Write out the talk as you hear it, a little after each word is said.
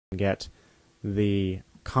get the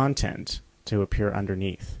content to appear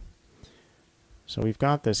underneath. So we've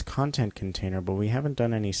got this content container, but we haven't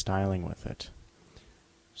done any styling with it.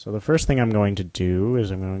 So the first thing I'm going to do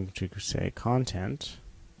is I'm going to say content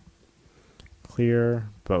clear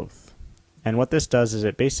both. And what this does is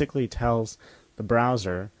it basically tells the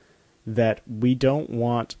browser that we don't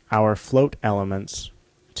want our float elements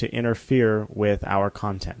to interfere with our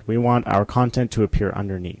content. We want our content to appear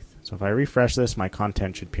underneath. So if I refresh this, my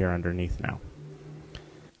content should appear underneath now.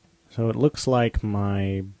 So it looks like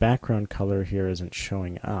my background color here isn't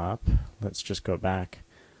showing up. Let's just go back.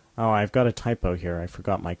 Oh, I've got a typo here. I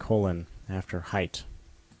forgot my colon after height.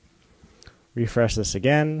 Refresh this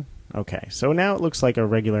again. Okay, so now it looks like a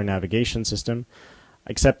regular navigation system,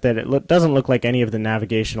 except that it doesn't look like any of the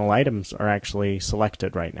navigational items are actually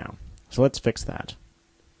selected right now. So let's fix that.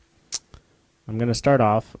 I'm going to start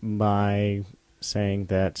off by saying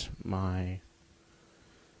that my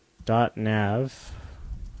 .nav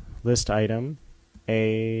list item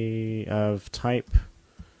A of type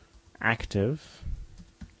active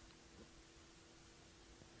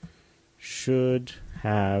should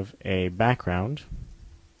have a background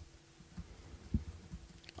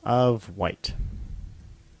of white.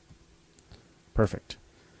 Perfect.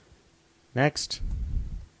 Next,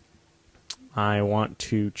 I want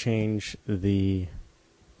to change the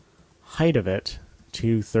height of it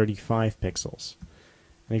to 35 pixels.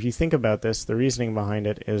 And if you think about this, the reasoning behind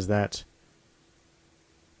it is that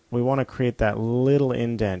we want to create that little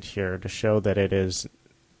indent here to show that it is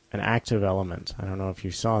an active element. I don't know if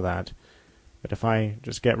you saw that, but if I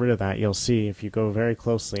just get rid of that, you'll see if you go very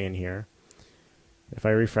closely in here, if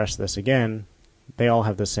I refresh this again, they all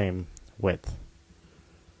have the same width.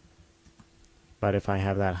 But if I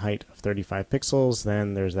have that height of 35 pixels,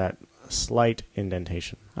 then there's that slight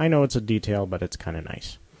indentation. I know it's a detail, but it's kind of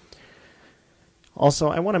nice. Also,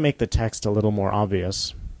 I want to make the text a little more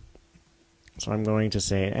obvious. So I'm going to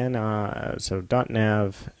say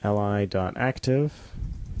 .nav li.active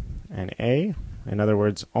and A. In other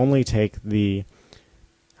words, only take the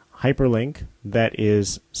hyperlink that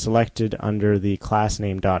is selected under the class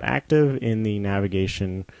name .active in the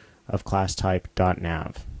navigation of class type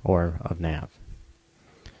 .nav or of nav.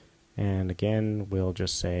 And again, we'll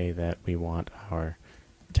just say that we want our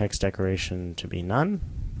text decoration to be none.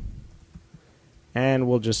 And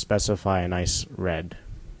we'll just specify a nice red.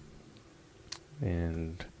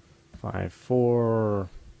 And 5.4,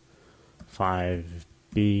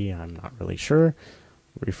 5B, I'm not really sure.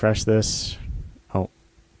 Refresh this. Oh,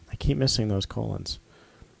 I keep missing those colons.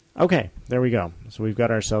 Okay, there we go. So we've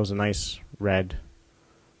got ourselves a nice red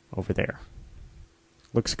over there.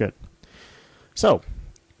 Looks good. So,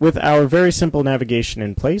 with our very simple navigation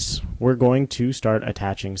in place, we're going to start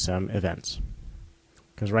attaching some events.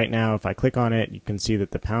 Because right now, if I click on it, you can see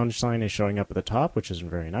that the pound sign is showing up at the top, which isn't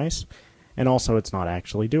very nice. And also, it's not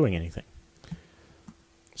actually doing anything.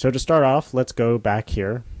 So to start off, let's go back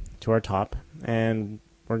here to our top, and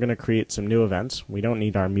we're going to create some new events. We don't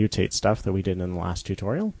need our mutate stuff that we did in the last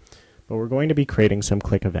tutorial, but we're going to be creating some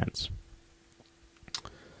click events.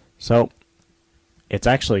 So it's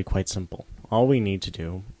actually quite simple. All we need to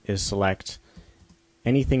do is select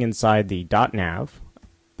anything inside the .nav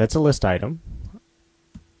that's a list item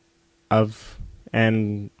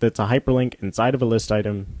and that's a hyperlink inside of a list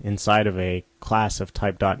item inside of a class of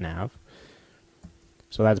type .nav.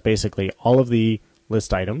 So that's basically all of the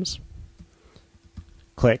list items.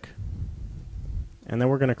 Click, and then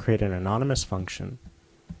we're going to create an anonymous function.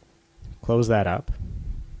 Close that up.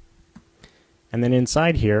 And then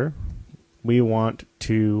inside here, we want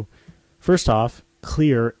to first off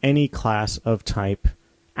clear any class of type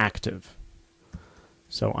active.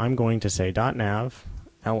 So I'm going to say .nav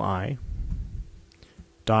li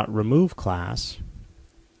 .remove class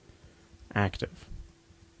active.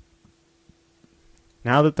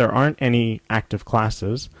 Now that there aren't any active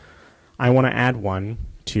classes, I want to add one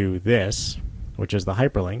to this, which is the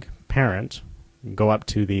hyperlink parent. Go up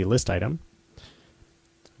to the list item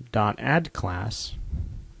 .add class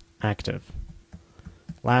active.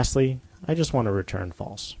 Lastly, I just want to return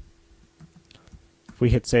false. If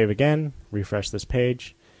we hit save again, refresh this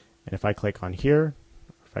page, and if I click on here,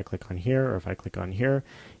 if I click on here, or if I click on here,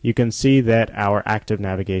 you can see that our active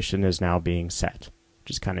navigation is now being set,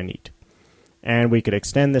 which is kind of neat. And we could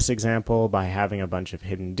extend this example by having a bunch of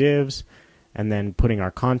hidden divs and then putting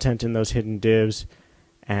our content in those hidden divs,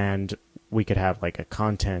 and we could have like a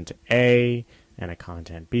content A and a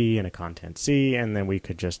content B and a content C, and then we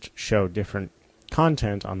could just show different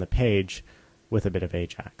content on the page with a bit of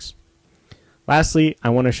Ajax. Lastly, I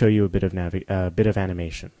want to show you a bit of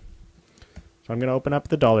animation. So I'm going to open up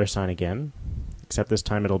the $ sign again, except this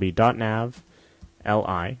time it'll be .nav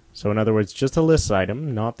li. So in other words, just a list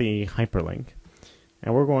item, not the hyperlink.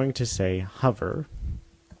 And we're going to say hover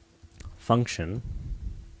function.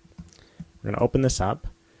 We're going to open this up,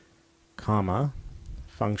 comma,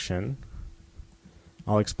 function.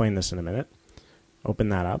 I'll explain this in a minute. Open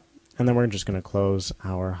that up, and then we're just going to close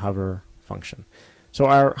our hover function. So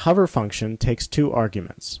our hover function takes two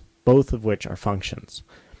arguments, both of which are functions.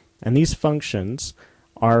 And these functions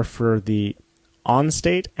are for the on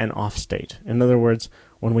state and off state. In other words,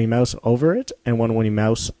 when we mouse over it and when we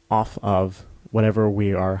mouse off of whatever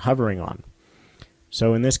we are hovering on.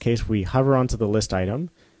 So in this case, we hover onto the list item.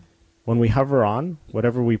 When we hover on,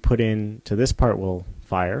 whatever we put in to this part will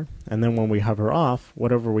fire, and then when we hover off,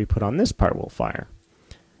 whatever we put on this part will fire.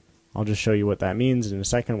 I'll just show you what that means in a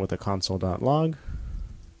second with the console.log.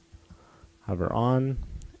 Hover on,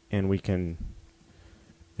 and we can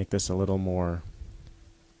make this a little more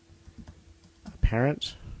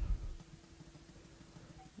apparent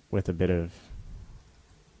with a bit of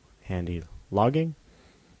handy logging.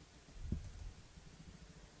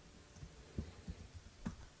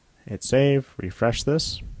 Hit save, refresh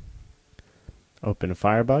this, open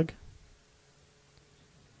Firebug,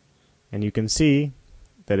 and you can see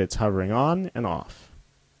that it's hovering on and off.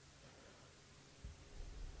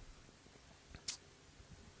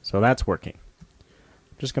 So that's working.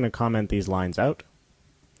 I'm just going to comment these lines out,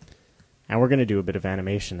 and we're going to do a bit of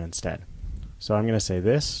animation instead. So I'm going to say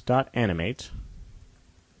this.animate.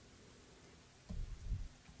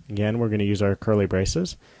 Again, we're going to use our curly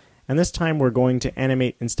braces. And this time we're going to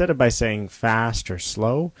animate, instead of by saying fast or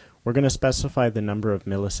slow, we're going to specify the number of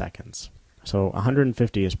milliseconds. So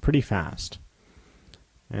 150 is pretty fast.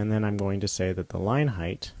 And then I'm going to say that the line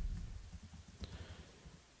height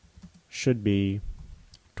should be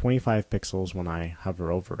 25 pixels when I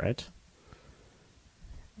hover over it.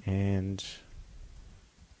 And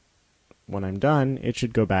when I'm done, it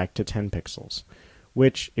should go back to 10 pixels,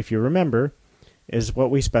 which, if you remember, is what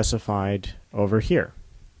we specified over here,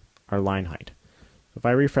 our line height. If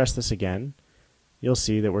I refresh this again, you'll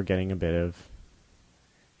see that we're getting a bit of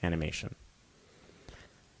animation.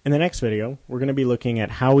 In the next video, we're going to be looking at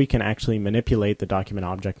how we can actually manipulate the document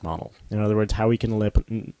object model. In other words, how we can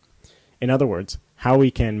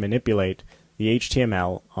manipulate the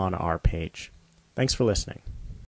HTML on our page. Thanks for listening.